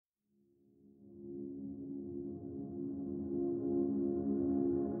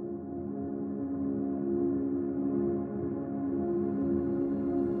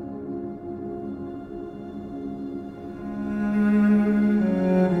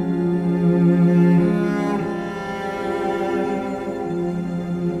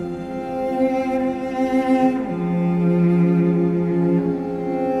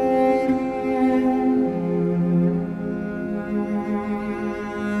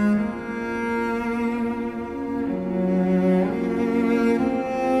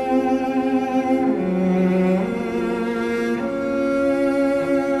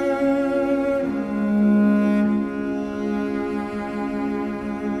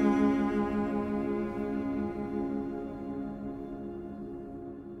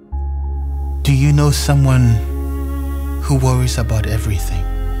Do you know someone who worries about everything?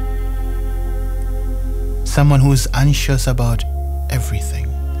 Someone who is anxious about everything.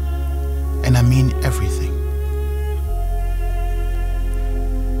 And I mean everything.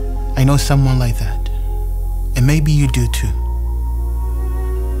 I know someone like that. And maybe you do too.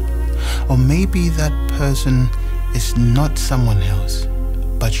 Or maybe that person is not someone else,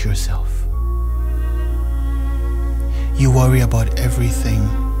 but yourself. You worry about everything.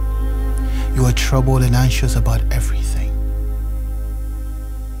 You are troubled and anxious about everything.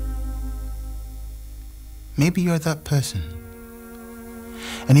 Maybe you're that person.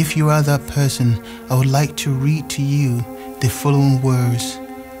 And if you are that person, I would like to read to you the following words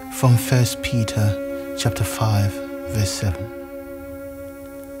from 1 Peter chapter 5, verse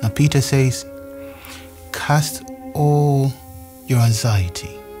 7. Now Peter says, cast all your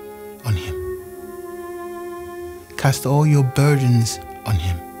anxiety on him. Cast all your burdens on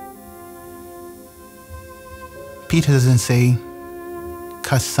him. Peter doesn't say,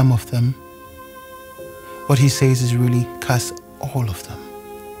 cast some of them. What he says is really, cast all of them.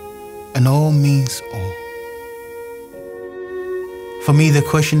 And all means all. For me, the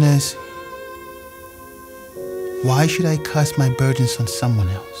question is, why should I cast my burdens on someone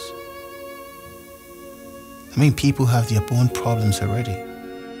else? I mean, people have their own problems already.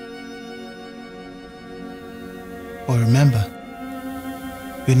 But remember,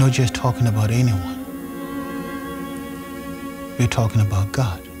 we're not just talking about anyone. We're talking about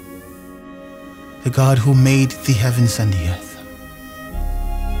God. The God who made the heavens and the earth.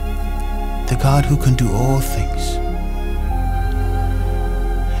 The God who can do all things.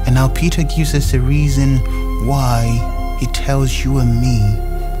 And now Peter gives us a reason why he tells you and me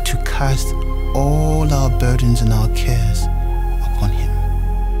to cast all our burdens and our cares upon him.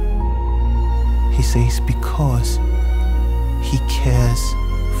 He says, because he cares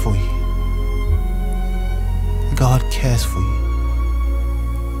for you. God cares for you.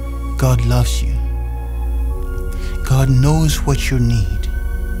 God loves you. God knows what you need.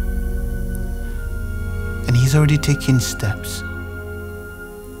 And he's already taken steps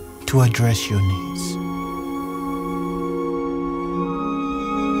to address your needs.